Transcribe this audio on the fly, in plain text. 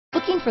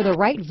Looking for the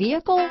right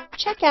vehicle?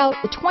 Check out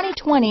the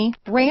 2020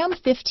 Ram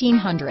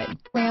 1500.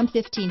 Ram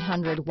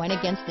 1500 went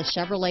against the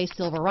Chevrolet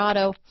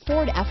Silverado,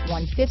 Ford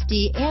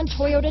F-150, and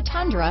Toyota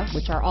Tundra,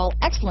 which are all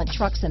excellent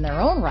trucks in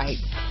their own right.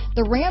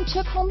 The Ram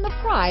took home the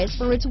prize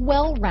for its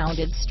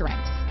well-rounded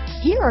strengths.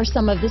 Here are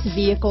some of this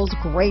vehicle's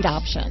great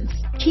options: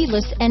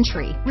 keyless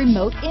entry,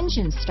 remote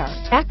engine start,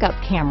 backup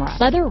camera,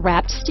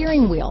 leather-wrapped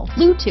steering wheel,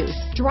 Bluetooth,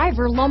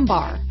 driver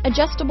lumbar,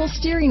 adjustable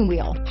steering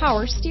wheel,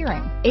 power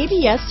steering,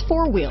 ABS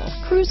four-wheel,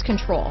 cruise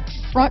control,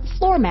 front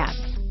floor mats,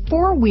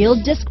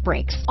 four-wheel disc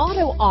brakes,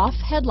 auto-off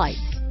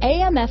headlights,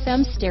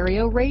 AM/FM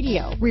stereo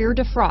radio, rear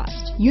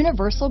defrost,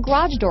 universal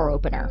garage door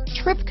opener,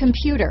 trip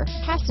computer,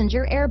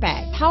 passenger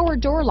airbag, power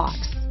door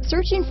locks.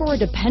 Searching for a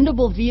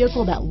dependable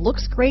vehicle that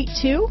looks great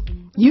too?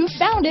 You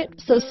found it,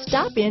 so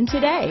stop in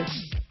today.